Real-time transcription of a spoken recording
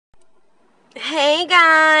Hey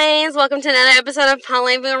guys, welcome to another episode of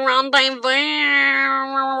Rendezvous.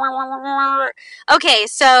 Okay,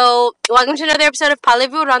 so welcome to another episode of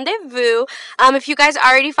Rendezvous. If you guys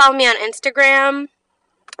already follow me on Instagram,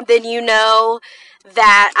 then you know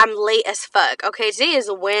that I'm late as fuck. Okay, today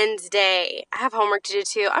is Wednesday. I have homework to do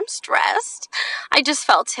too. I'm stressed. I just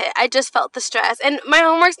felt it. I just felt the stress. And my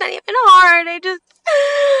homework's not even hard.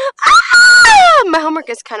 My homework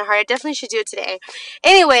is kind of hard. I definitely should do it today.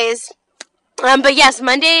 Anyways, but yes,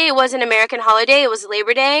 Monday was an American holiday. It was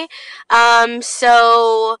Labor Day.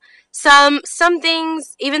 So some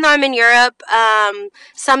things, even though I'm in Europe,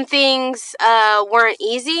 some things weren't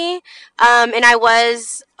easy. And I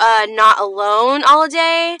was not alone all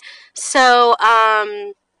day. So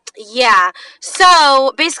yeah.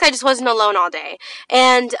 So basically, I just wasn't alone all day,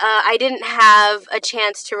 and I didn't have a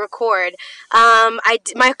chance to record.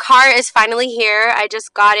 My car is finally here. I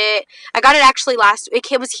just got it. I got it actually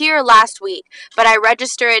it was here last week, but I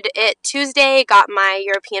registered it Tuesday. Got my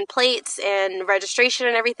European plates and registration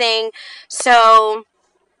and everything. So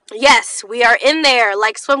yes, we are in there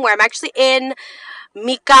like swimwear. I'm actually in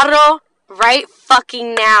mi carro right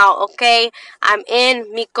fucking now. Okay, I'm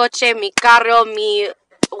in mi coche, mi carro, mi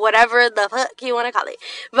whatever the fuck you want to call it.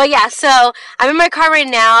 But yeah, so I'm in my car right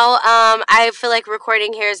now. I feel like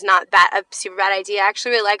recording here is not a super bad idea. I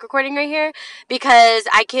actually really like recording right here because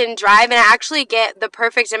I can drive and I actually get the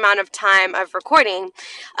perfect amount of time of recording.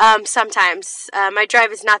 Sometimes my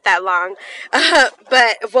drive is not that long,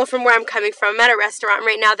 but from where I'm coming from, I'm at a restaurant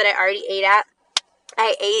right now that I already ate at.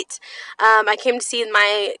 I ate. I came to see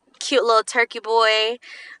my cute little turkey boy,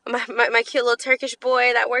 my cute little Turkish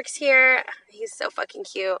boy that works here. He's so fucking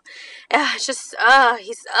cute. It's just,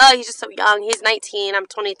 he's just so young. He's 19. I'm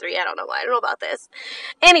 23. I don't know why. I don't know about this.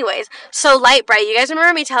 Anyways, so Light Bright. You guys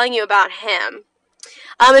remember me telling you about him?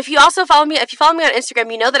 If you follow me on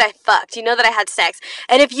Instagram, you know that I fucked. You know that I had sex.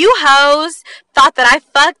 And if you hoes thought that I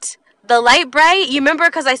fucked the Light Bright, you remember,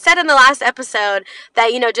 because I said in the last episode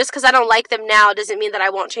that, just because I don't like them now doesn't mean that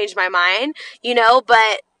I won't change my mind,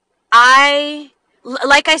 but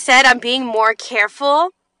like I said, I'm being more careful.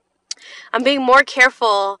 Because I'm being more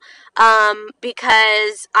careful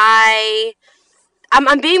because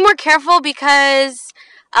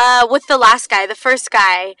with the last guy, the first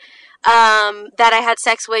guy, that I had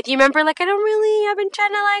sex with. You remember, I've been trying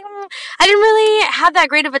to, I didn't really have that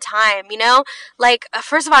great of a time,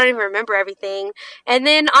 first of all, I didn't even remember everything, and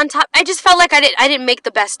then on top, I just felt like I didn't make the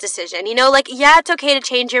best decision, yeah, it's okay to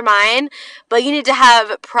change your mind, but you need to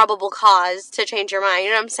have probable cause to change your mind, you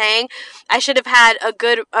know what I'm saying? I should have had a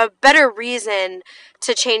better reason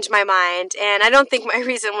to change my mind, and I don't think my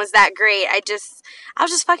reason was that great. I was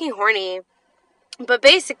just fucking horny. But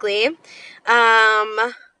basically,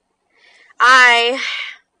 I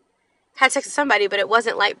had sex with somebody, but it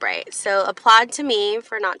wasn't Light Bright. So applaud to me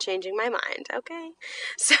for not changing my mind, okay?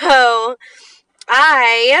 So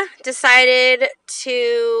I decided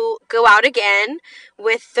to go out again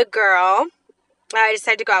with the girl. I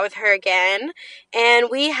decided to go out with her again. And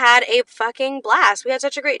we had a fucking blast. We had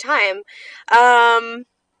such a great time.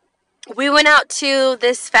 We went out to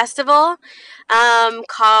this festival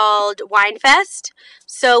called Wine Fest.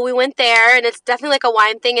 So we went there, and it's definitely like a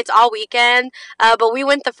wine thing. It's all weekend, but we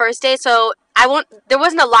went the first day, so there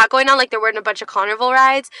wasn't a lot going on, there weren't a bunch of carnival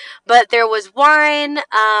rides, but there was wine,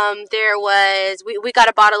 we got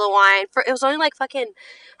a bottle of wine, it was only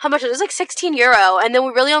how much? It was like €16, and then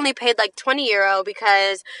we really only paid like €20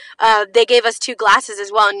 because they gave us 2 glasses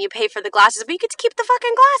as well, and you pay for the glasses, but you get to keep the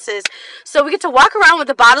fucking glasses. So we get to walk around with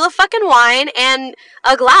a bottle of fucking wine and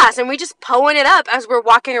a glass, and we just pulling it up as we're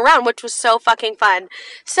walking around, which was so fucking fun.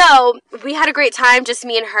 So we had a great time, just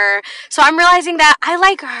me and her. So I'm realizing that I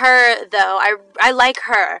like her, though. I like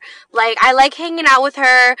her. I like hanging out with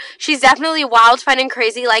her. She's definitely wild, fun, and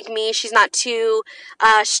crazy like me. She's not too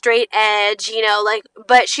straight edge,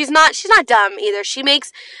 but she's not dumb either. She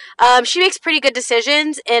makes pretty good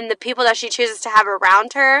decisions in the people that she chooses to have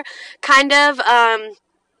around her, kind of.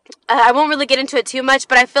 I won't really get into it too much,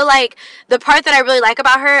 but I feel like the part that I really like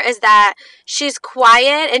about her is that she's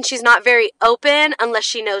quiet and she's not very open unless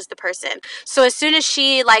she knows the person. So as soon as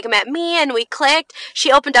she met me and we clicked,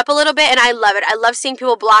 she opened up a little bit, and I love it. I love seeing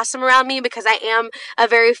people blossom around me because I am a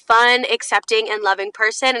very fun, accepting, and loving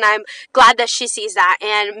person, and I'm glad that she sees that.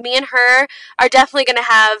 And me and her are definitely going to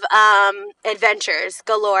have adventures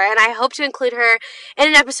galore, and I hope to include her in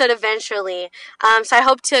an episode eventually. So I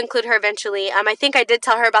hope to include her eventually. I think I did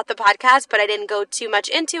tell her about the podcast, but I didn't go too much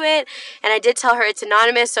into it, and I did tell her it's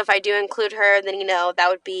anonymous, so if I do include her, then that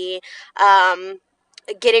would be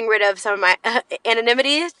getting rid of some of my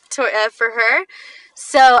anonymity for her.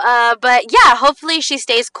 So, but yeah, hopefully she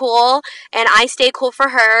stays cool and I stay cool for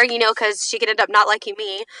her, you know, because she could end up not liking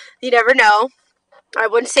me. You never know. I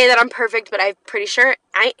wouldn't say that I'm perfect, but I'm pretty sure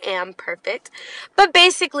I am perfect. But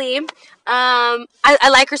basically, I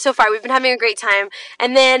like her so far. We've been having a great time.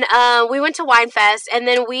 And then we went to Wine Fest, and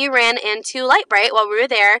then we ran into Light Bright while we were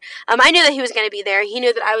there. I knew that he was going to be there. He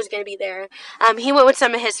knew that I was going to be there. He went with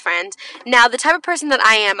some of his friends. Now, the type of person that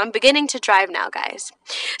I am, I'm beginning to drive now, guys.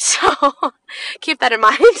 So, keep that in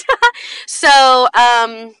mind. So,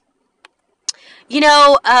 you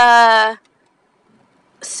know,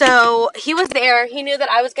 so he was there. He knew that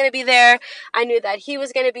I was going to be there. I knew that he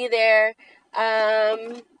was going to be there.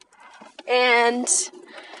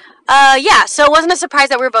 Yeah, so it wasn't a surprise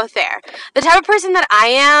that we were both there. The type of person that I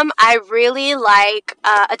am, I really like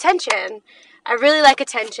attention. I really like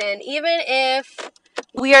attention. Even if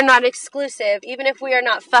we are not exclusive, even if we are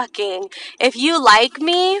not fucking. If you like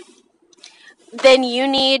me, then you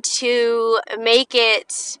need to make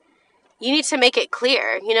it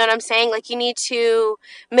clear. You know what I'm saying? Like, you need to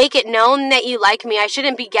make it known that you like me. I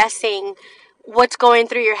shouldn't be guessing what's going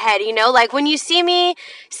through your head, you know? Like, when you see me,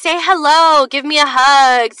 say hello, give me a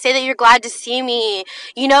hug, say that you're glad to see me.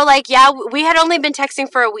 You know, like, yeah, we had only been texting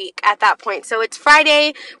for a week at that point. So it's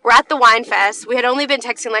Friday, we're at the Wine Fest. We had only been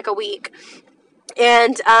texting like a week.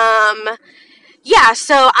 And, yeah,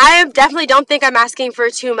 so I definitely don't think I'm asking for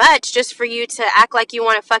too much just for you to act like you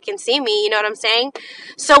want to fucking see me, you know what I'm saying?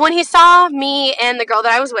 So when he saw me and the girl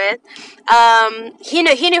that I was with, he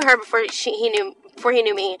knew her before he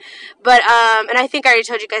knew me. But and I think I already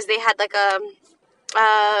told you guys they had like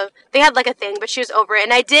a thing, but she was over it.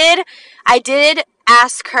 And I did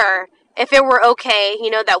ask her if it were okay, you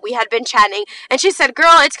know, that we had been chatting. And she said,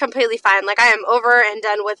 girl, it's completely fine. Like, I am over and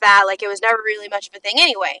done with that. Like, it was never really much of a thing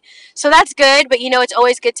anyway. So that's good, but, you know, it's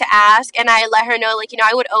always good to ask. And I let her know, like, you know,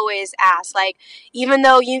 I would always ask. Like, even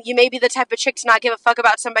though you may be the type of chick to not give a fuck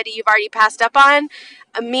about somebody you've already passed up on,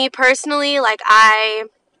 me personally, like, I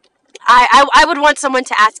would want someone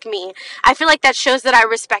to ask me. I feel like that shows that I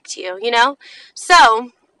respect you, you know?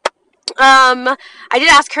 So, I did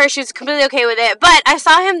ask her, she was completely okay with it, but I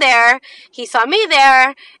saw him there, he saw me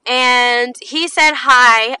there, and he said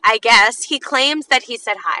hi, I guess. He claims that he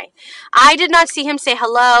said hi. I did not see him say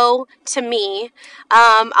hello to me.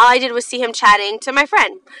 All I did was see him chatting to my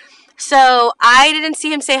friend. So, I didn't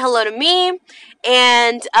see him say hello to me,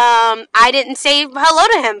 and, I didn't say hello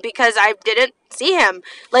to him because I didn't see him.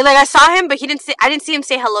 Like I saw him, but I didn't see him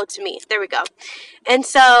say hello to me. There we go. And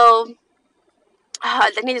so,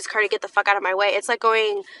 I need this car to get the fuck out of my way. It's like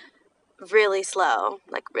going really slow.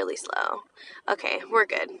 Like really slow. Okay, we're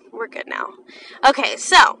good. We're good now. Okay,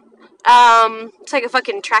 so, it's like a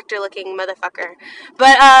fucking tractor looking motherfucker.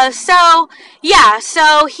 But, so, yeah,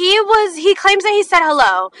 so he claims that he said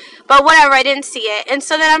hello, but whatever, I didn't see it. And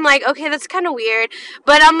so then I'm like, okay, that's kind of weird.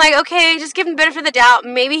 But I'm like, okay, just give him benefit of the doubt.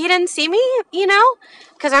 Maybe he didn't see me, you know?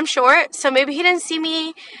 Because I'm short, so maybe he didn't see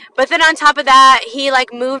me. But then on top of that, he,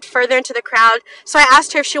 like, moved further into the crowd. So I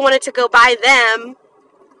asked her if she wanted to go by them,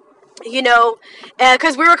 you know,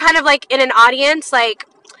 because we were kind of, like, in an audience. Like,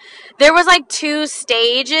 there was, like, 2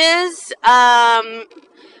 stages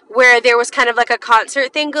where there was kind of, like, a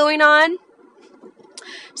concert thing going on.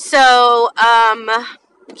 So,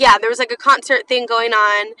 yeah, there was, like, a concert thing going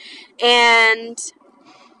on, and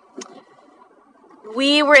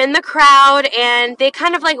we were in the crowd, and they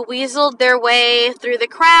kind of, like, weaseled their way through the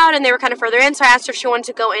crowd, and they were kind of further in, so I asked her if she wanted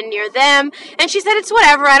to go in near them, and she said, it's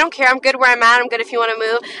whatever, I don't care, I'm good where I'm at, I'm good if you want to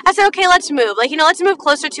move. I said, okay, let's move, like, you know, let's move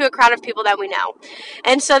closer to a crowd of people that we know.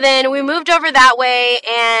 And so then we moved over that way,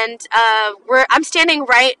 and I'm standing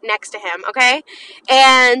right next to him, okay,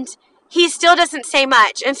 and he still doesn't say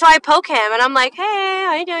much. And so I poke him, and I'm like, hey,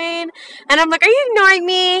 how you doing? And I'm like, are you ignoring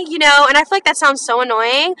me? You know, and I feel like that sounds so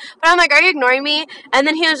annoying, but I'm like, are you ignoring me? And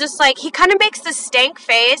then he was just like, he kind of makes this stank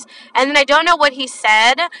face, and then I don't know what he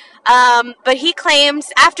said, but he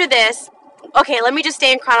claims after this, okay, let me just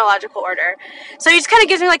stay in chronological order. So he just kind of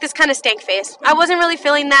gives me like this kind of stank face. I wasn't really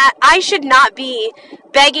feeling that. I should not be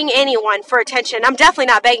begging anyone for attention. I'm definitely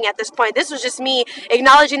not begging at this point. This was just me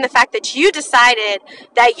acknowledging the fact that you decided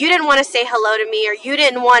that you didn't want to say hello to me, or you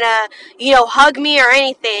didn't want to, you know, hug me or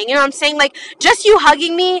anything. You know what I'm saying? Like, just you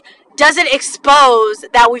hugging me doesn't expose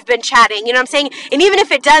that we've been chatting, you know what I'm saying? And even if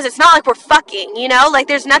it does, it's not like we're fucking, you know? Like,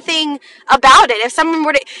 there's nothing about it. If someone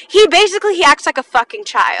were to, he acts like a fucking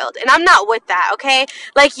child, and I'm not with that, okay?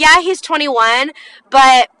 Like, yeah, he's 21,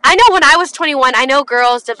 but I know when I was 21, I know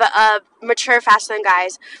girls mature faster than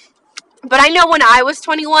guys. But I know when I was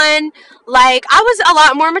 21, like, I was a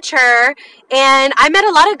lot more mature, and I met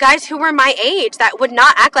a lot of guys who were my age that would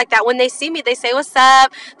not act like that. When they see me, they say, what's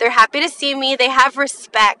up? They're happy to see me. They have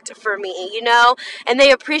respect for me, you know, and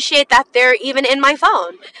they appreciate that they're even in my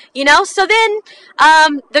phone, you know? So then,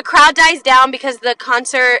 the crowd dies down because the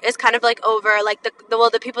concert is kind of, like, over. Like,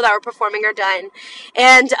 the people that were performing are done.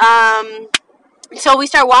 And, so we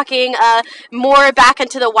start walking more back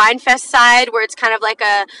into the Wine Fest side, where it's kind of like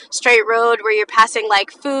a straight road where you're passing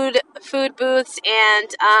like food booths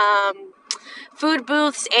and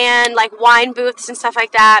like wine booths and stuff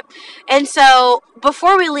like that. And so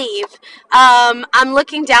before we leave, I'm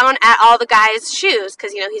looking down at all the guys' shoes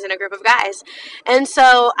because, you know, he's in a group of guys. And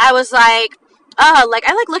so I was like, oh, like,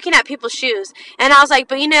 I like looking at people's shoes. And I was like,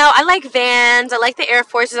 but, you know, I like Vans. I like the Air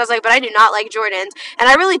Forces. I was like, but I do not like Jordans. And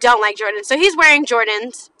I really don't like Jordans. So he's wearing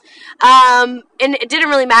Jordans. And it didn't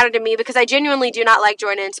really matter to me because I genuinely do not like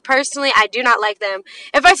Jordans. Personally, I do not like them.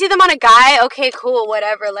 If I see them on a guy, okay, cool,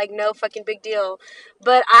 whatever. Like, no fucking big deal.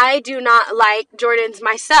 But I do not like Jordans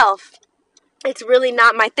myself. It's really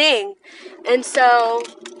not my thing. And so,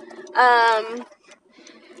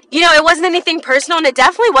 you know, it wasn't anything personal, and it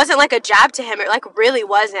definitely wasn't like a jab to him. It, like, really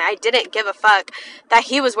wasn't. I didn't give a fuck that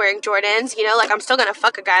he was wearing Jordans, you know? Like, I'm still gonna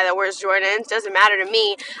fuck a guy that wears Jordans. Doesn't matter to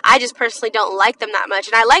me. I just personally don't like them that much,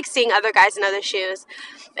 and I like seeing other guys in other shoes.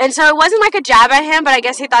 And so it wasn't like a jab at him, but I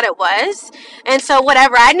guess he thought it was. And so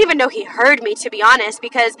whatever. I didn't even know he heard me, to be honest,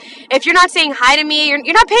 because if you're not saying hi to me,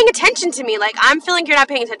 you're not paying attention to me. Like, I'm feeling you're not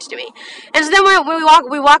paying attention to me. And so then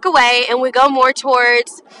we walk away, and we go more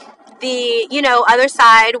towards the, you know, other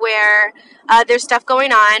side where there's stuff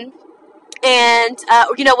going on, and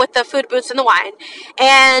you know, with the food booths and the wine.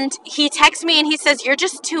 And he texts me and he says, you're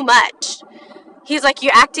just too much. He's like,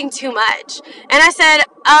 you're acting too much. And I said,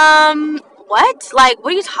 what? Like,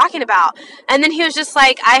 what are you talking about? And then he was just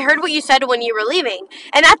like, I heard what you said when you were leaving.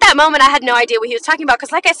 And at that moment, I had no idea what he was talking about.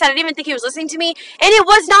 Because like I said, I didn't even think he was listening to me. And it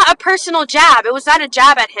was not a personal jab. It was not a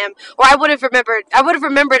jab at him. Or I would have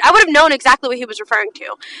known exactly what he was referring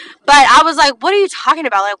to. But I was like, what are you talking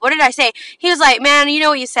about? Like, what did I say? He was like, man, you know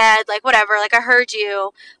what you said. Like, whatever. Like, I heard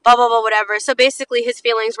you. Blah, blah, blah, whatever. So basically, his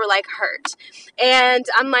feelings were, like, hurt. And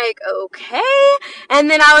I'm like, okay. And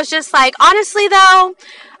then I was just like, honestly, though,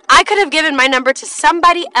 I could have given my number to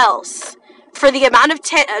somebody else for the amount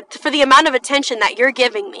of attention that you're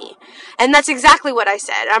giving me. And that's exactly what I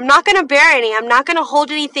said. I'm not going to bear any. I'm not going to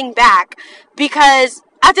hold anything back because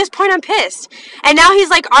at this point I'm pissed. And now he's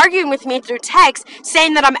like arguing with me through text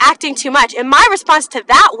saying that I'm acting too much. And my response to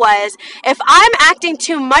that was, if I'm acting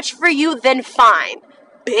too much for you, then fine.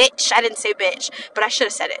 Bitch. I didn't say bitch, but I should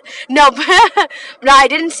have said it. No, no, I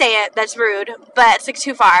didn't say it. That's rude, but it's like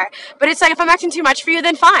too far. But it's like, if I'm acting too much for you,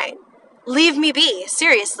 then fine. Leave me be.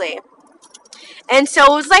 Seriously. And so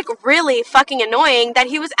it was like really fucking annoying that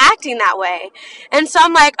he was acting that way. And so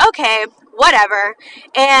I'm like, okay, whatever.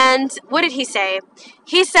 And what did he say?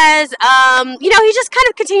 He says, you know, he just kind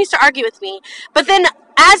of continues to argue with me. But then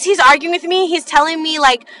as he's arguing with me, he's telling me,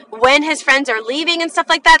 like, when his friends are leaving and stuff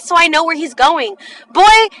like that, so I know where he's going. Boy,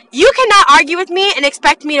 you cannot argue with me and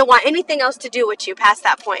expect me to want anything else to do with you past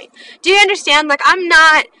that point. Do you understand? Like, I'm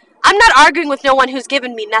not arguing with no one who's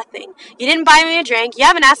given me nothing. You didn't buy me a drink. You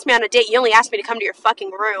haven't asked me on a date. You only asked me to come to your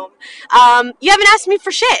fucking room. You haven't asked me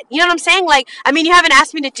for shit. You know what I'm saying? Like, I mean, you haven't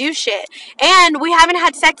asked me to do shit. And we haven't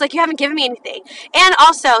had sex. Like, you haven't given me anything. And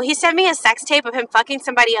also, he sent me a sex tape of him fucking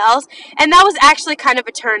somebody else. And that was actually kind of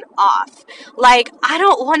a turn off. Like, I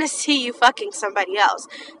don't want to see you fucking somebody else.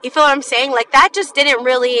 You feel what I'm saying? Like, that just didn't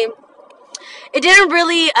really... It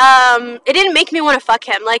didn't make me want to fuck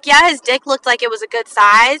him. Like, yeah, his dick looked like it was a good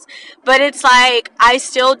size, but it's like, I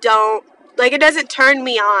still don't, like, it doesn't turn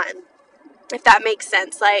me on, if that makes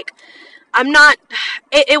sense. Like, I'm not,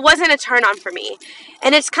 it wasn't a turn on for me.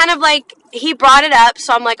 And it's kind of like, he brought it up,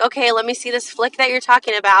 so I'm like, okay, let me see this flick that you're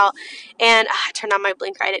talking about. And I turned on my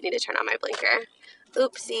blinker. I didn't need to turn on my blinker.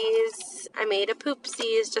 Oopsies. I made a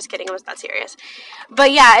poopsies. Just kidding. It was that serious.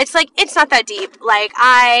 But yeah, it's like, it's not that deep. Like,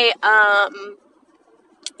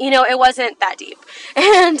 you know, it wasn't that deep.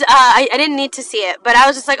 And I didn't need to see it. But I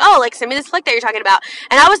was just like, oh, like, send me this flick that you're talking about.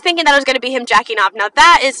 And I was thinking that it was going to be him jacking off. Now,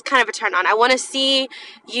 that is kind of a turn on. I want to see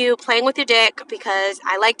you playing with your dick because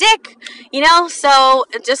I like dick, you know? So,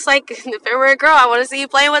 just like if it were a girl, I want to see you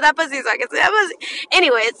playing with that pussy so I can see that pussy.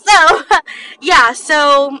 Anyway, so, yeah,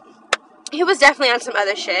 so... he was definitely on some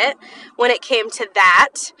other shit when it came to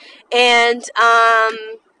that. And,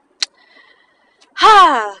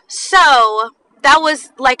 so, that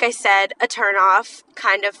was, like I said, a turn-off,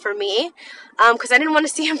 kind of, for me. Because I didn't want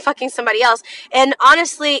to see him fucking somebody else. And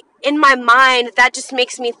honestly, in my mind, that just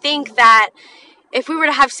makes me think that if we were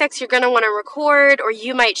to have sex, you're going to want to record, or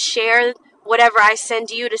you might share whatever I send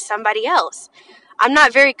you to somebody else. I'm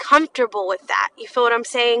not very comfortable with that. You feel what I'm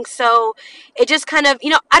saying? So it just kind of,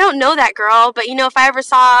 I don't know that girl, but if I ever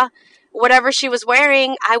saw whatever she was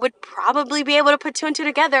wearing, I would probably be able to put two and two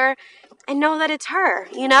together and know that it's her,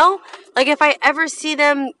 Like if I ever see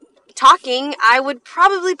them talking, I would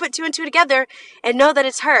probably put two and two together and know that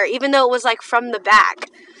it's her, even though it was like from the back.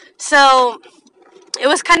 So it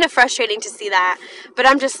was kind of frustrating to see that, but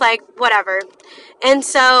I'm just like, whatever. And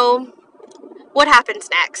so what happens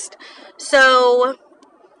next? So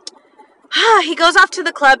he goes off to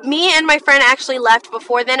the club. Me and my friend actually left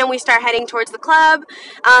before then, and we start heading towards the club.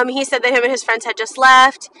 He said that him and his friends had just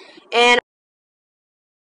left, and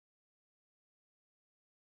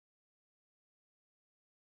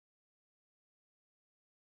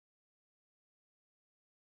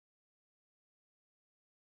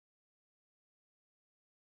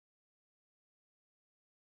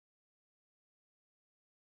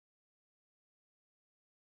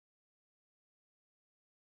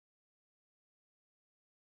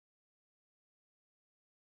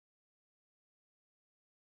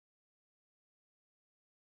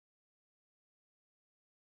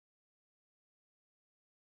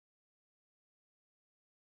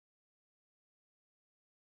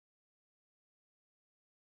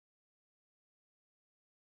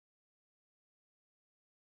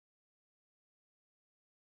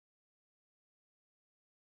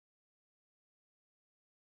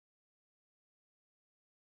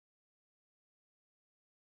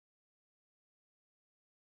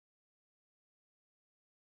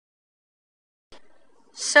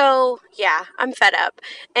so, yeah, I'm fed up.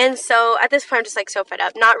 And so, at this point, I'm just, like, so fed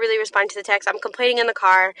up. Not really responding to the text. I'm complaining in the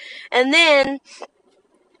car. And then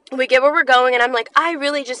we get where we're going, and I'm like, I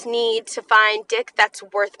really just need to find dick that's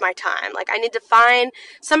worth my time. Like, I need to find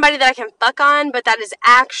somebody that I can fuck on, but that is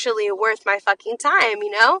actually worth my fucking time,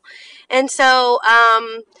 And so,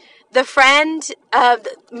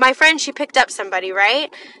 my friend, she picked up somebody, right?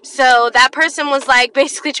 So that person was like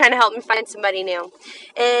basically trying to help me find somebody new.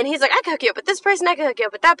 And he's like, I can hook you up with this person, I can hook you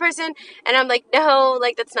up with that person. And I'm like, no,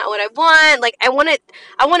 like that's not what I want. Like I want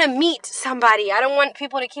to meet somebody. I don't want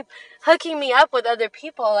people to keep hooking me up with other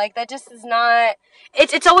people. Like that just is not,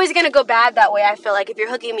 it's always going to go bad that way, I feel like, if you're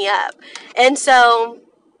hooking me up. And so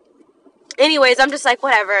anyways, I'm just like,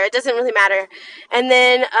 whatever, it doesn't really matter. And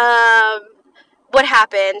then, what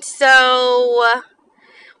happened? So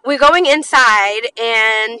we're going inside,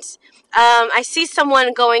 and I see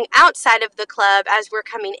someone going outside of the club as we're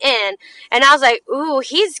coming in, and I was like, ooh,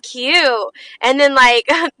 he's cute. And then, like,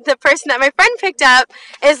 the person that my friend picked up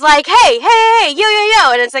is like, hey,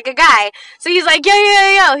 yo, and it's like a guy. So he's like, yo.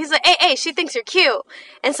 He's like, hey, she thinks you're cute.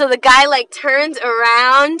 And so the guy, like, turns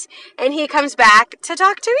around, and he comes back to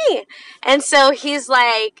talk to me. And so he's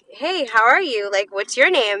like, hey, how are you? Like, what's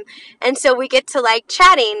your name? And so we get to, like,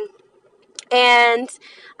 chatting. And,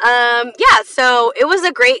 yeah, so it was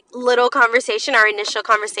a great little conversation, our initial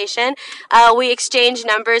conversation. We exchanged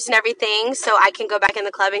numbers and everything, so I can go back in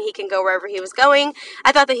the club and he can go wherever he was going.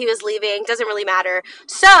 I thought that he was leaving. Doesn't really matter.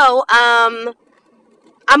 So, I'm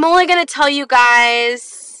only going to tell you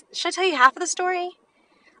guys, should I tell you half of the story?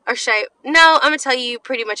 Or should I? No, I'm going to tell you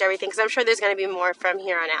pretty much everything, because I'm sure there's going to be more from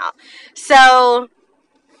here on out. So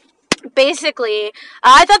basically,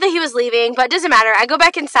 I thought that he was leaving, but it doesn't matter. I go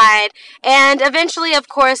back inside, and eventually, of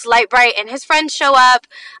course, Light Bright and his friends show up.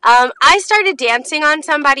 I started dancing on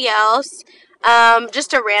somebody else,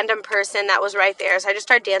 just a random person that was right there. So I just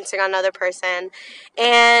started dancing on another person,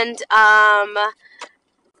 and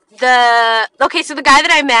so the guy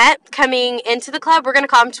that I met coming into the club, we're gonna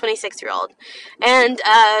call him 26-year-old, and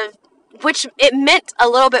which it meant a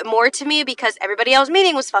little bit more to me because everybody I was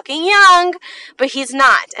meeting was fucking young, but he's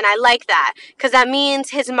not, and I like that, because that means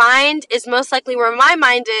his mind is most likely where my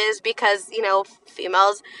mind is, because,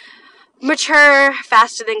 females mature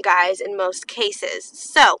faster than guys in most cases.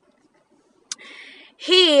 So,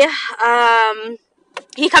 he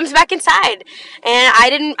comes back inside,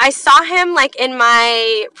 and I saw him, like, in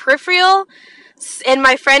my peripheral, and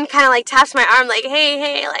my friend kind of, like, taps my arm, like,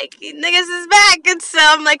 hey, like, niggas is back, and so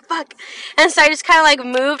I'm like, fuck, and so I just kind of, like,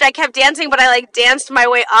 moved. I kept dancing, but I, like, danced my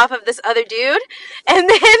way off of this other dude, and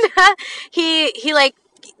then he like,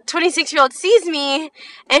 26-year-old sees me,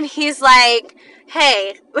 and he's like,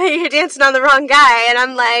 hey, you're dancing on the wrong guy. And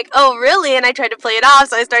I'm like, oh, really? And I tried to play it off,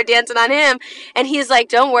 so I started dancing on him. And he's like,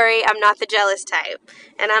 don't worry, I'm not the jealous type.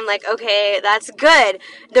 And I'm like, okay, that's good.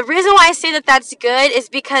 The reason why I say that that's good is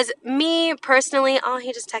because me personally, oh,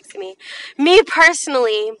 he just texted me. Me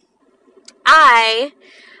personally, I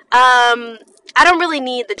I don't really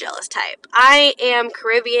need the jealous type. I am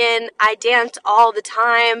Caribbean. I dance all the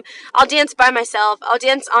time. I'll dance by myself. I'll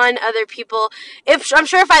dance on other people.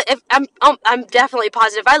 I'm definitely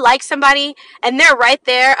positive. If I like somebody and they're right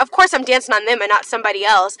there, of course I'm dancing on them and not somebody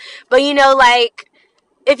else. But like,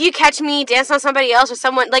 if you catch me dancing on somebody else or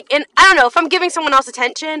someone, like, and I don't know, if I'm giving someone else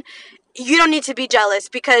attention, you don't need to be jealous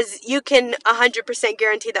because you can 100%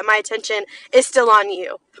 guarantee that my attention is still on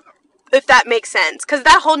you. If that makes sense. Because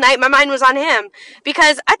that whole night, my mind was on him.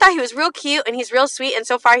 Because I thought he was real cute, and he's real sweet, and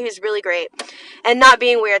so far he was really great. And not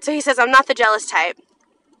being weird. So he says, I'm not the jealous type.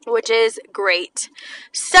 Which is great.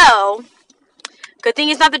 So, good thing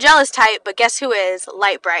he's not the jealous type, but guess who is?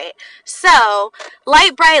 Light Bright. So,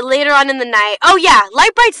 Light Bright later on in the night. Oh yeah,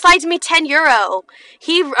 Light Bright slides me €10.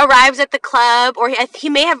 He arrives at the club, or he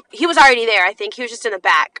was already there, I think. He was just in the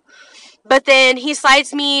back. But then he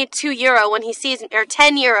slides me €2 when he sees me, or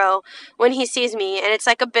 €10 when he sees me, and it's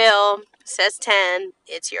like a bill, says 10,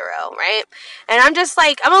 it's euro, right? And I'm just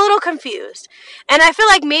like, I'm a little confused. And I feel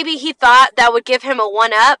like maybe he thought that would give him a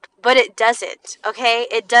 1-up, but it doesn't, okay?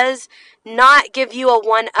 It does not give you a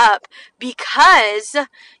 1-up because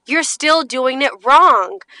you're still doing it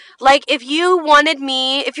wrong. Like, if you wanted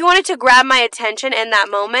to grab my attention in that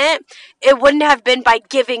moment, it wouldn't have been by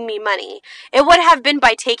giving me money. It would have been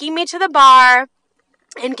by taking me to the bar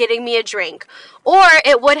and getting me a drink. Or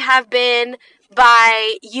it would have been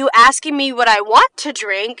by you asking me what I want to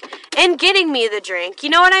drink and getting me the drink. You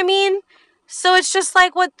know what I mean? So it's just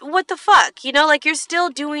like, what the fuck? Like, you're still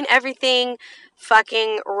doing everything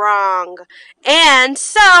fucking wrong. And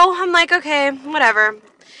so I'm like, okay, whatever.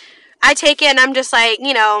 I take it and I'm just like,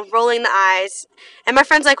 rolling the eyes. And my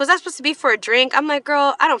friend's like, was that supposed to be for a drink? I'm like,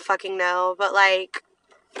 girl, I don't fucking know. But like,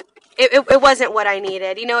 it wasn't what I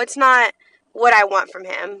needed. It's not what I want from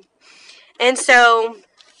him. And so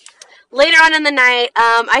later on in the night,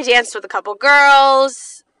 I danced with a couple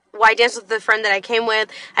girls. Well, I danced with the friend that I came with.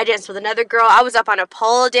 I danced with another girl. I was up on a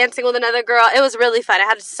pole dancing with another girl. It was really fun. I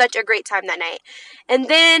had such a great time that night. And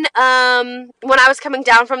then when I was coming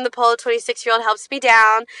down from the pole, a 26-year-old helps me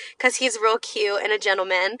down because he's real cute and a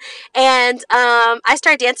gentleman. And I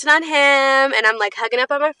start dancing on him, and I'm like hugging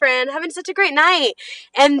up on my friend, having such a great night.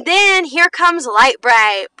 And then here comes Light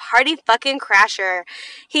Bright, party fucking crasher.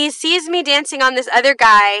 He sees me dancing on this other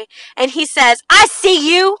guy, and he says, I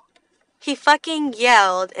see you. He fucking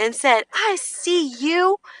yelled and said, I see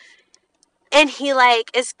you. And he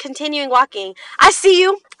is continuing walking. I see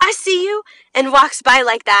you. I see you. And walks by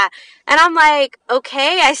like that. And I'm like,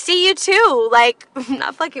 okay, I see you too. Like, I'm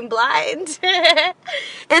not fucking blind.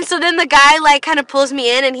 And so then the guy kind of pulls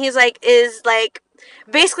me in, and he's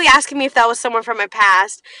basically asking me if that was someone from my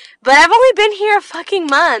past. But I've only been here a fucking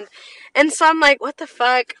month. And so I'm like, what the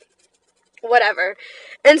fuck? Whatever.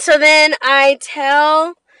 And so then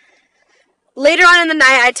later on in the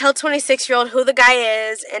night, I tell 26-year-old who the guy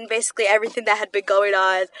is and basically everything that had been going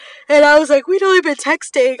on. And I was like, we'd only been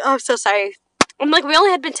texting. Oh, I'm so sorry. I'm like, we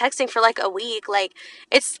only had been texting for a week. Like,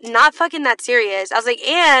 it's not fucking that serious. I was like,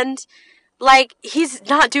 and he's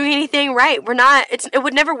not doing anything right. It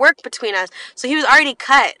would never work between us. So he was already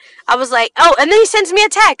cut. I was like, oh, and then he sends me a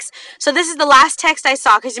text. So this is the last text I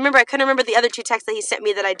saw. Because remember, I couldn't remember the other 2 texts that he sent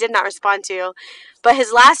me that I did not respond to. But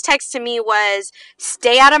his last text to me was,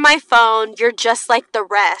 stay out of my phone. You're just like the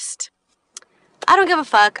rest. I don't give a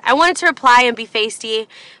fuck. I wanted to reply and be feisty.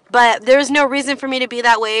 But there was no reason for me to be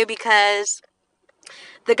that way because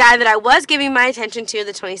the guy that I was giving my attention to,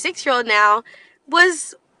 the 26-year-old now,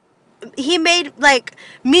 he made,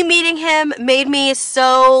 me meeting him made me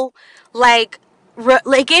so,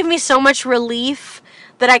 gave me so much relief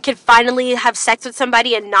that I could finally have sex with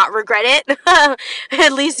somebody and not regret it.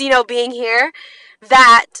 At least, being here.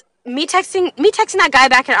 That me texting that guy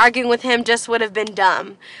back and arguing with him just would have been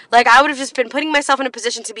dumb. I would have just been putting myself in a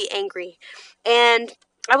position to be angry. And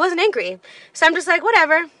I wasn't angry. So I'm just like,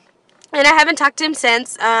 whatever. And I haven't talked to him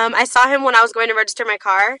since. I saw him when I was going to register my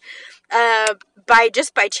car. By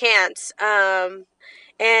chance.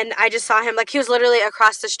 And I just saw him, he was literally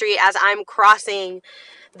across the street as I'm crossing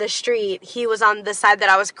the street. He was on the side that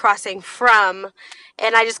I was crossing from.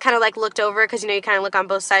 And I just kind of looked over because, you kind of look on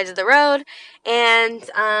both sides of the road. And,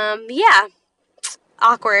 yeah.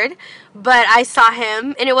 Awkward. But I saw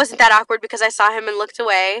him, and it wasn't that awkward because I saw him and looked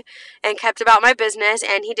away and kept about my business,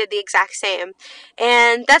 and he did the exact same.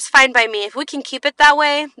 And that's fine by me. If we can keep it that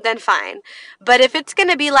way, then fine. But if it's going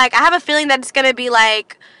to be I have a feeling that it's going to be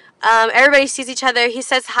everybody sees each other, he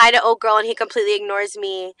says hi to old girl, and he completely ignores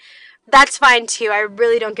me. That's fine too. I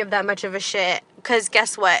really don't give that much of a shit. Because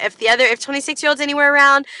guess what? If 26-year-old's anywhere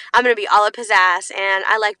around, I'm going to be all up his ass. And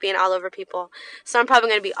I like being all over people. So I'm probably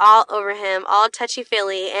going to be all over him. All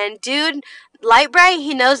touchy-feely. And dude, Light Bright,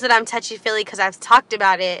 he knows that I'm touchy-feely because I've talked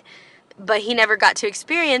about it, but he never got to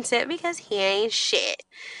experience it because he ain't shit.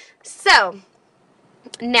 So,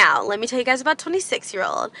 now, let me tell you guys about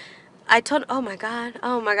 26-year-old. Oh my god,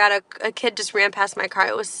 a kid just ran past my car.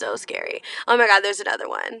 It was so scary. Oh my god, there's another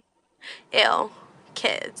one. Ew.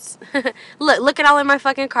 Kids. Look at all in my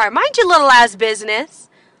fucking car. Mind your little ass business.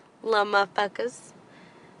 Little motherfuckers.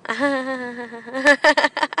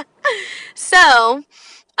 So,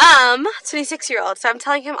 26-year-old. So I'm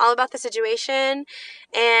telling him all about the situation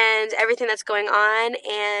and everything that's going on,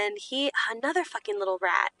 and another fucking little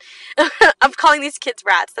rat. I'm calling these kids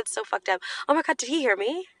rats. That's so fucked up. Oh my god, did he hear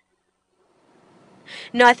me?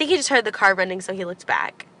 No, I think he just heard the car running, so he looked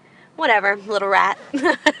back. Whatever, little rat.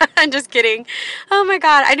 I'm just kidding. Oh my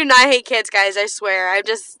god, I do not hate kids, guys, I swear. I'm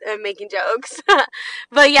just making jokes.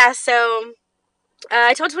 But yeah, so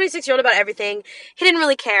I told 26-year-old about everything. He didn't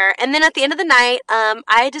really care. And then at the end of the night,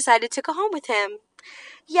 I decided to go home with him.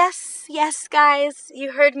 Yes, guys,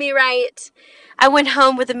 you heard me right. I went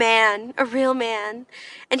home with a man, a real man,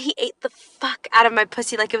 and he ate the fuck out of my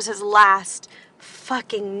pussy like it was his last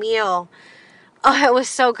fucking meal. Oh, it was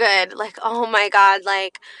so good. Like, oh my god,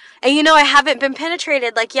 like, and you know, I haven't been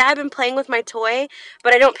penetrated. Like, yeah, I've been playing with my toy,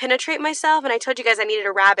 but I don't penetrate myself, and I told you guys I needed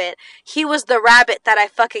a rabbit. He was the rabbit that I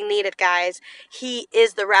fucking needed, guys. He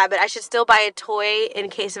is the rabbit. I should still buy a toy in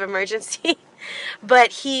case of emergency,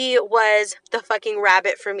 but he was the fucking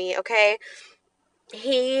rabbit for me, okay?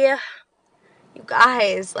 You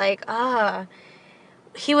guys, like,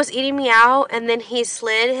 he was eating me out, and then he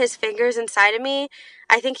slid his fingers inside of me.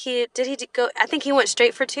 I think he went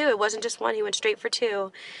straight for two. It wasn't just one, he went straight for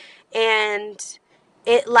two. And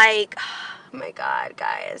it, like, oh my god,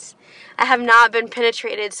 guys. I have not been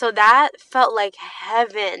penetrated, so that felt like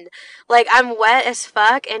heaven. Like, I'm wet as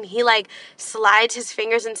fuck, and he, like, slides his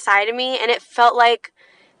fingers inside of me, and it felt like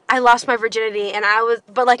I lost my virginity,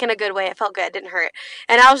 but like in a good way. It felt good, it didn't hurt.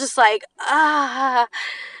 And I was just like,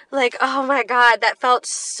 like, oh my god, that felt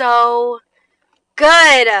so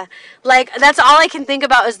good. Like, that's all I can think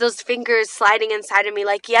about is those fingers sliding inside of me.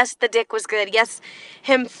 Like, yes, the dick was good. Yes,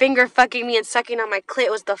 him finger fucking me and sucking on my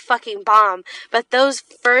clit was the fucking bomb. But that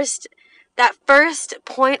first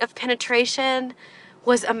point of penetration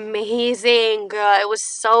was amazing. It was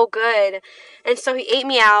so good. And so he ate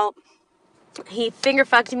me out. He finger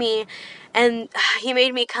fucked me, and he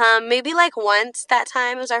made me come maybe like once that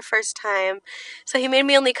time. It was our first time. So he made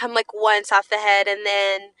me only come like once off the head, and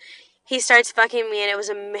then he starts fucking me, and it was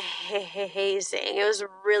amazing. It was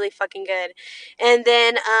really fucking good. And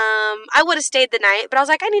then I would have stayed the night, but I was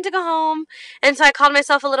like, I need to go home. And so I called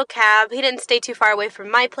myself a little cab. He didn't stay too far away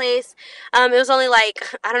from my place. It was only like,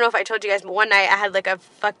 I don't know if I told you guys, but one night I had like a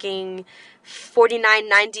fucking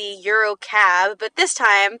 49.90 euro cab, but this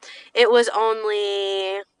time it was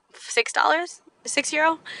only $6,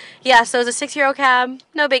 €6. Yeah, so it was a €6 cab,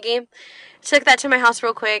 no biggie. Took that to my house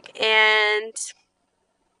real quick, and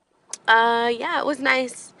yeah, it was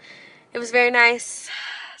nice. It was very nice.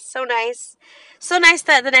 So nice. So nice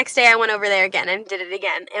that the next day I went over there again and did it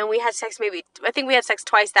again. And we had sex I think we had sex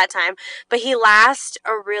twice that time. But he lasts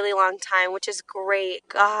a really long time, which is great.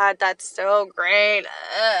 God, that's so great.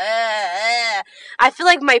 I feel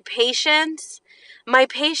like my patience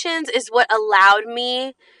is what allowed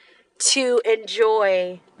me to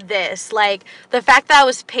enjoy this. Like, the fact that I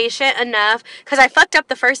was patient enough, because I fucked up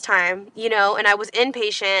the first time, you know, and I was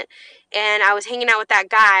impatient, and I was hanging out with that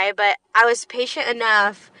guy, but I was patient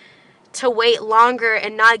enough to wait longer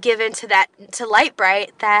and not give in to Light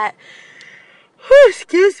Bright that,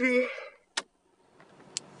 excuse me.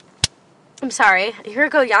 I'm sorry. Here I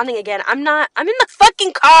go yawning again. I'm in the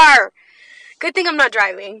fucking car. Good thing I'm not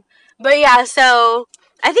driving. But yeah, so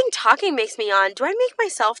I think talking makes me yawn. Do I make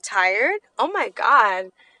myself tired? Oh my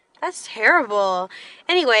god. That's terrible.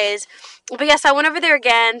 Anyways, but yes, I went over there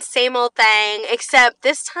again. Same old thing. Except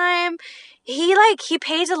this time, he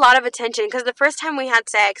pays a lot of attention. Because the first time we had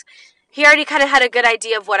sex, he already kind of had a good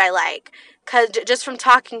idea of what I like. Because just from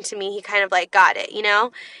talking to me, he kind of like got it, you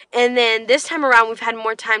know? And then this time around, we've had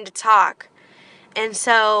more time to talk. And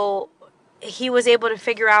so he was able to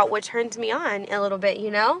figure out what turns me on a little bit,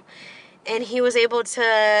 you know? And he was able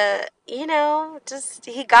to, you know,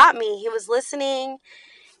 he got me. He was listening.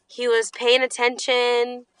 He was paying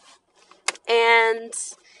attention. And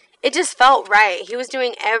it just felt right. He was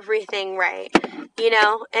doing everything right, you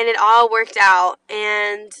know? And it all worked out.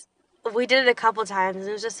 And we did it a couple times.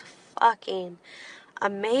 It was just fucking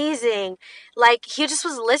amazing. Like, he just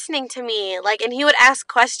was listening to me. Like, and he would ask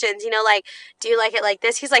questions, you know, like, do you like it like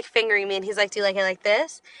this? He's like fingering me, and he's like, do you like it like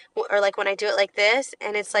this? Or like when I do it like this?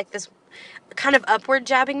 And it's like this kind of upward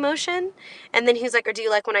jabbing motion. And then he's like, or do you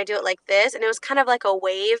like when I do it like this? And it was kind of like a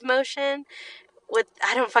wave motion.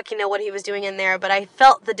 I don't fucking know what he was doing in there, but I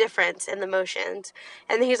felt the difference in the motions.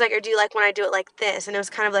 And then he's like, or do you like when I do it like this? And it was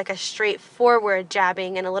kind of like a straightforward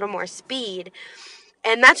jabbing and a little more speed.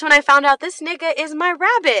 And that's when I found out this nigga is my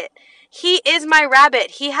rabbit. He is my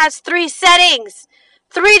rabbit. He has 3 settings.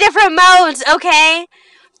 3 different modes, okay?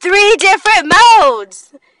 3 different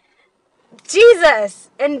modes. Jesus.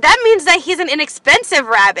 And that means that he's an inexpensive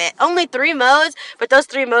rabbit. Only 3 modes, but those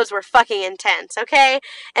 3 modes were fucking intense, okay?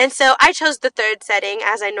 And so I chose the 3rd setting,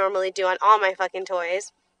 as I normally do on all my fucking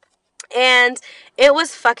toys. And it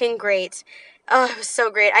was fucking great. Oh, it was so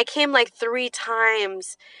great. I came like 3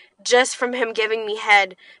 times just from him giving me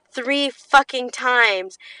head. 3 fucking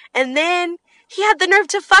times. And then he had the nerve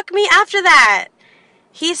to fuck me after that.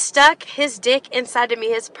 He stuck his dick inside of me,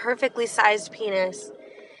 his perfectly sized penis.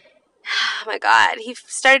 Oh my God, he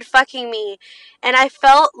started fucking me, and I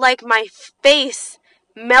felt like my face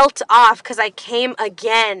melt off because I came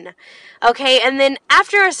again, okay? And then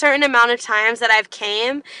after a certain amount of times that I've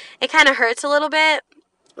came, it kind of hurts a little bit,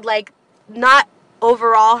 like, not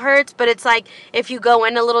overall hurts, but it's like, if you go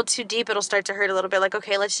in a little too deep, it'll start to hurt a little bit, like,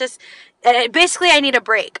 okay, let's just, basically, I need a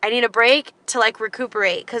break to, like,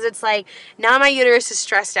 recuperate, because it's like, now my uterus is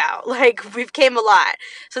stressed out, like, we've came a lot,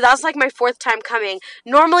 so that was, like, my 4th time coming.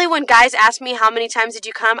 Normally, when guys ask me how many times did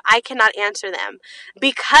you come, I cannot answer them,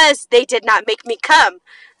 because they did not make me come.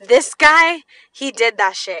 This guy, he did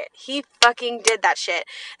that shit. He fucking did that shit.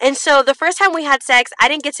 And so the first time we had sex, I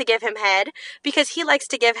didn't get to give him head because he likes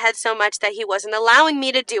to give head so much that he wasn't allowing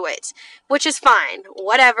me to do it, which is fine.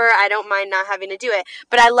 Whatever. I don't mind not having to do it.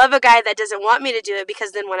 But I love a guy that doesn't want me to do it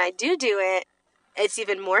because then when I do it, it's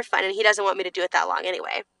even more fun. And he doesn't want me to do it that long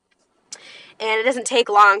anyway. And it doesn't take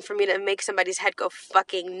long for me to make somebody's head go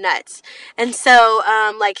fucking nuts. And so,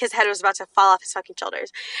 like, his head was about to fall off his fucking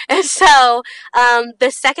shoulders. And so,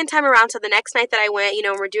 the second time around, so the next night that I went, you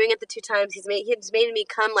know, we're doing it the 2 times, he's made me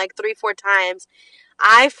come like 3-4 times.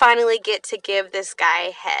 I finally get to give this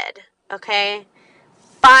guy head, okay?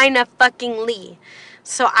 Fine-a-fucking-ly.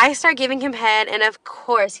 So I start giving him head, and of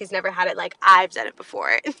course, he's never had it like I've done it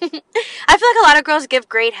before. I feel like a lot of girls give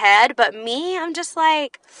great head, but me, I'm just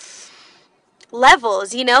like,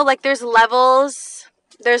 levels, you know? Like, there's levels.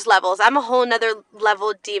 I'm a whole nother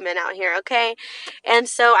level demon out here, okay? And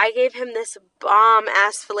so I gave him this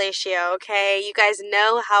bomb-ass fellatio, okay? You guys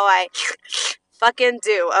know how I fucking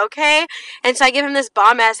do, okay? And so I give him this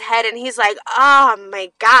bomb-ass head, and he's like, oh my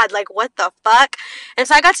God, like, what the fuck? And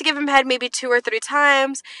so I got to give him head maybe 2 or 3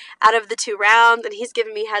 times out of the 2 rounds, and he's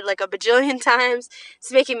giving me head like a bajillion times.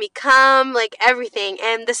 It's making me come, like, everything.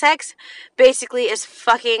 And the sex basically is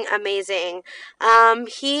fucking amazing.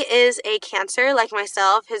 He is a Cancer, like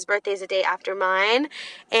myself. His birthday's a day after mine.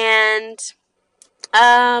 And,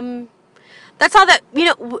 that's all that, you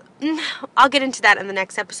know, I'll get into that in the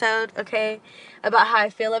next episode, okay, about how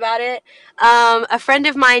I feel about it. A friend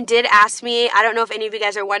of mine did ask me, I don't know if any of you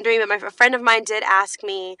guys are wondering, but a friend of mine did ask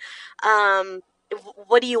me,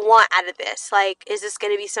 what do you want out of this? Like, is this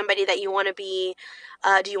going to be somebody that you want to be,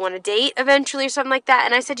 do you want to date eventually or something like that?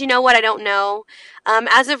 And I said, you know what, I don't know.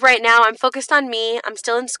 As of right now, I'm focused on me. I'm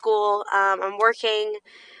still in school. I'm working.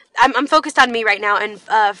 I'm focused on me right now and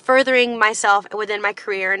furthering myself within my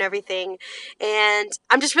career and everything. And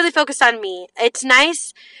I'm just really focused on me. It's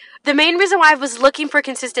nice. The main reason why I was looking for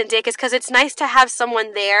consistent dick is because it's nice to have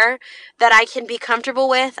someone there that I can be comfortable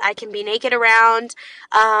with, I can be naked around,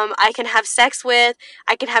 I can have sex with,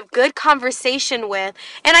 I can have good conversation with,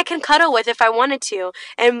 and I can cuddle with if I wanted to.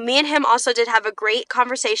 And me and him also did have a great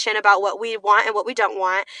conversation about what we want and what we don't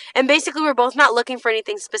want. And basically we're both not looking for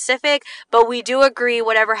anything specific, but we do agree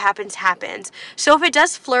whatever happens, happens. So if it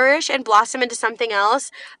does flourish and blossom into something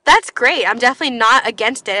else, that's great. I'm definitely not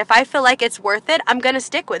against it. If I feel like it's worth it, I'm going to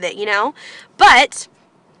stick with it, you know? But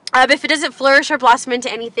if it doesn't flourish or blossom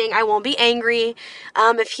into anything, I won't be angry.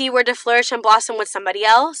 If he were to flourish and blossom with somebody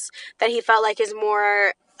else that he felt like is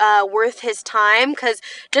more worth his time, because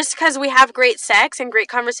just because we have great sex and great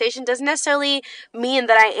conversation doesn't necessarily mean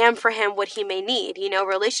that I am for him what he may need, you know,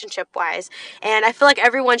 relationship wise. And I feel like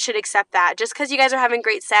everyone should accept that. Just because you guys are having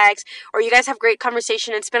great sex or you guys have great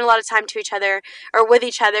conversation and spend a lot of time to each other or with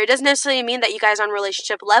each other, it doesn't necessarily mean that you guys are on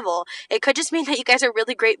relationship level. It could just mean that you guys are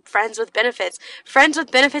really great friends with benefits. Friends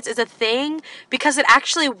with benefits is a thing because it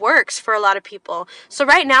actually works for a lot of people. So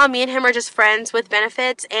right now, me and him are just friends with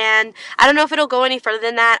benefits, and I don't know if it'll go any further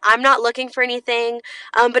than that. I'm not looking for anything,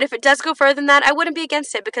 but if it does go further than that, I wouldn't be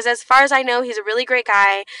against it, because as far as I know, he's a really great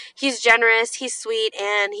guy, he's generous, he's sweet,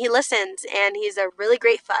 and he listens, and he's a really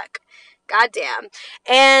great fuck. Goddamn.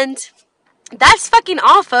 And that's fucking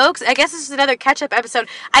all, folks. I guess this is another catch-up episode.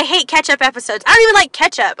 I hate catch-up episodes. I don't even like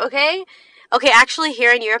ketchup, okay? Okay, actually,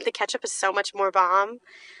 here in Europe, the ketchup is so much more bomb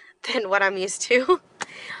than what I'm used to.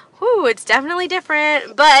 Whew, it's definitely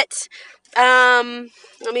different. But,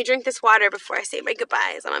 let me drink this water before I say my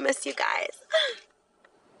goodbyes. I'm gonna miss you guys.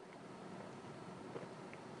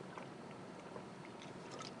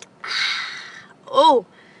 Oh.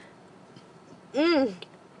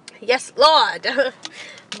 Yes, Lord.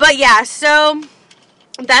 But yeah, so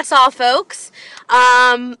that's all, folks.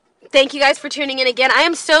 Thank you guys for tuning in again. I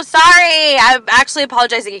am so sorry. I'm actually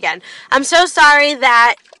apologizing again. I'm so sorry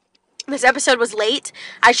that this episode was late.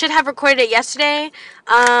 I should have recorded it yesterday,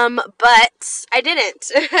 but I didn't.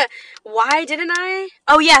 Why didn't I?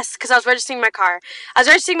 Oh, yes, because I was registering my car. I was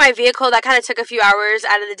registering my vehicle. That kind of took a few hours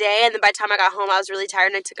out of the day, and then by the time I got home, I was really tired,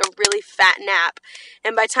 and I took a really fat nap.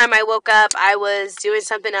 And by the time I woke up, I was doing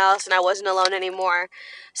something else, and I wasn't alone anymore.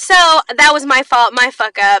 So, that was my fault, my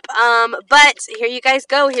fuck up. But here you guys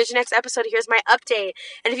go. Here's your next episode. Here's my update.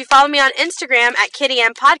 And if you follow me on Instagram at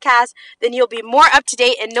kittyannpodcast, then you'll be more up to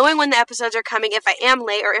date and knowing when the episodes are coming, if I am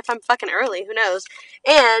late or if I'm fucking early. Who knows?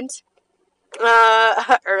 And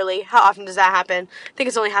early. How often does that happen? I think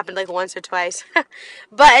it's only happened like once or twice.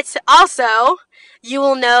 But also, you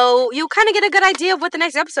will know, you'll kind of get a good idea of what the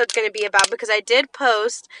next episode's going to be about, because I did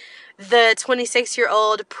post the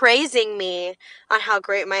 26-year-old praising me on how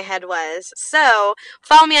great my head was. So,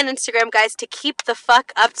 follow me on Instagram, guys, to keep the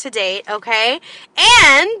fuck up to date, okay?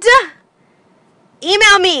 And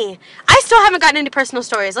email me. I still haven't gotten any personal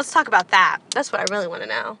stories. Let's talk about that. That's what I really want to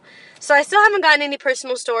know. So I still haven't gotten any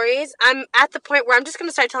personal stories. I'm at the point where I'm just going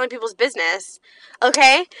to start telling people's business.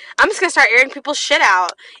 Okay? I'm just going to start airing people's shit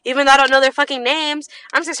out. Even though I don't know their fucking names,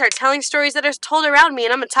 I'm just going to start telling stories that are told around me,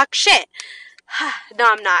 and I'm going to talk shit.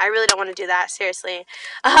 No, I'm not. I really don't want to do that. Seriously.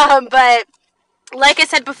 But like I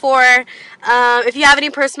said before, if you have any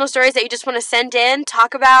personal stories that you just want to send in,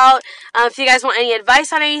 talk about, if you guys want any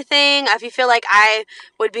advice on anything, if you feel like I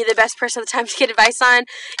would be the best person at the time to get advice on,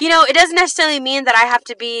 you know, it doesn't necessarily mean that I have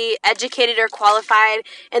to be educated or qualified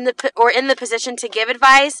in the position to give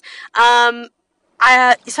advice.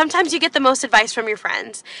 Sometimes you get the most advice from your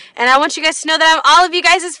friends. And I want you guys to know that I'm all of you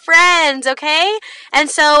guys' friends, okay? And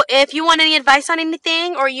so if you want any advice on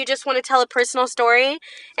anything, or you just want to tell a personal story,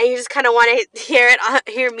 and you just kind of want to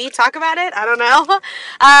hear me talk about it, I don't know,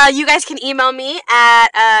 you guys can email me at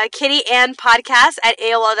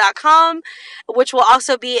kittyannpodcast@aol.com, which will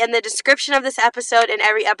also be in the description of this episode and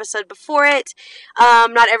every episode before it.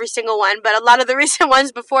 Not every single one, but a lot of the recent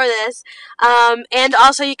ones before this. And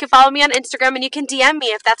also you can follow me on Instagram, and you can DM me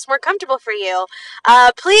if that's more comfortable for you.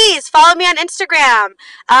 Please follow me on Instagram.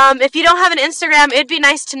 If you don't have an Instagram, it'd be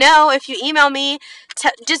nice to know if you email me.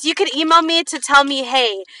 You could email me to tell me,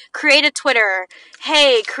 hey, create a Twitter.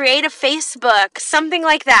 Hey, create a Facebook. Something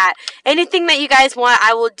like that. Anything that you guys want,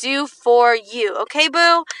 I will do for you. Okay,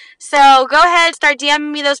 boo? So go ahead, start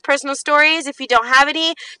DMing me those personal stories. If you don't have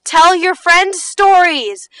any, tell your friends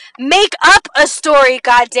stories. Make up a story,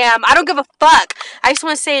 goddamn. I don't give a fuck. I just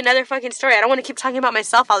want to say another fucking story. I don't want to keep talking about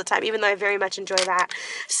myself all the time, even though I very much enjoy that.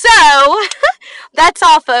 So, that's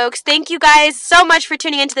all, folks. Thank you guys so much for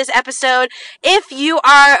tuning into this episode. If you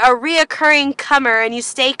are a reoccurring comer and you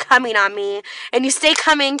stay coming on me, and you stay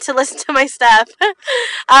coming to listen to my stuff,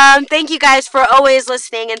 thank you guys for always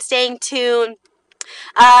listening and staying tuned.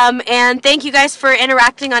 And thank you guys for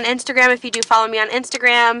interacting on Instagram if you do follow me on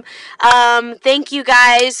Instagram. Thank you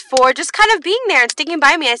guys for just kind of being there and sticking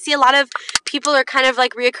by me. I see a lot of people are kind of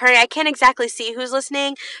like reoccurring. I can't exactly see who's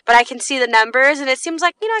listening, but I can see the numbers, and it seems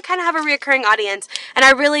like, you know, I kind of have a reoccurring audience, and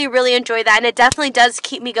I really, really enjoy that, and it definitely does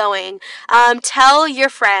keep me going. Tell your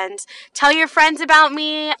friends. Tell your friends about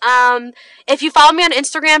me. If you follow me on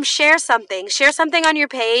Instagram, share something. Share something on your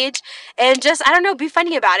page, and just, I don't know, be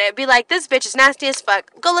funny about it. Be like, this bitch is nasty as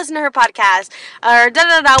fuck. Go listen to her podcast, or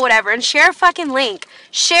da-da-da, whatever, and share a fucking link.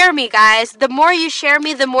 Share me, guys. The more you share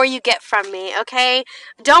me, the more you get from me, okay?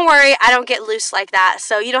 Don't worry, I don't get loose like that,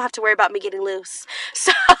 so you don't have to worry about me getting loose.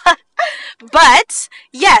 So, but,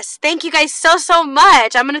 yes, thank you guys so, so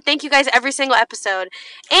much. I'm going to thank you guys every single episode.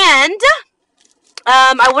 And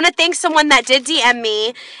I want to thank someone that did DM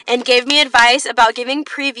me and gave me advice about giving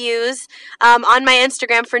previews on my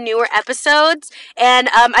Instagram for newer episodes. And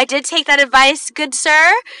I did take that advice, good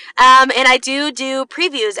sir. And I do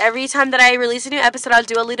previews every time that I release a new episode. I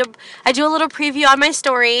do a little preview on my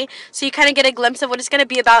story, so you kind of get a glimpse of what it's going to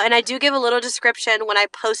be about. And I do give a little description when I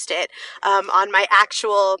post it on my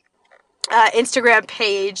actual Instagram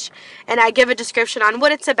page, and I give a description on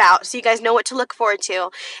what it's about so you guys know what to look forward to.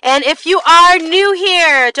 And if you are new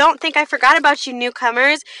here, don't think I forgot about you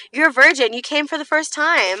newcomers. You're a virgin. You came for the first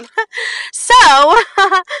time. So,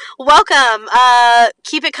 welcome.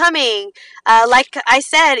 Keep it coming. Like I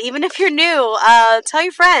said, even if you're new, tell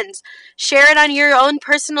your friends. Share it on your own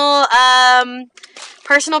personal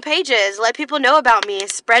pages. Let people know about me.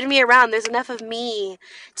 Spread me around. There's enough of me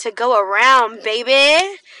to go around,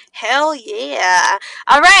 baby. Hell yeah.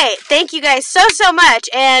 All right. Thank you guys so much.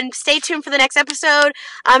 And stay tuned for the next episode.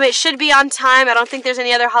 It should be on time. I don't think there's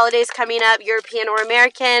any other holidays coming up, European or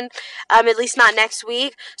American, at least not next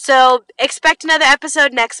week. So expect another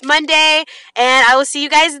episode next Monday. And I will see you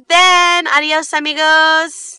guys then. Adios, amigos.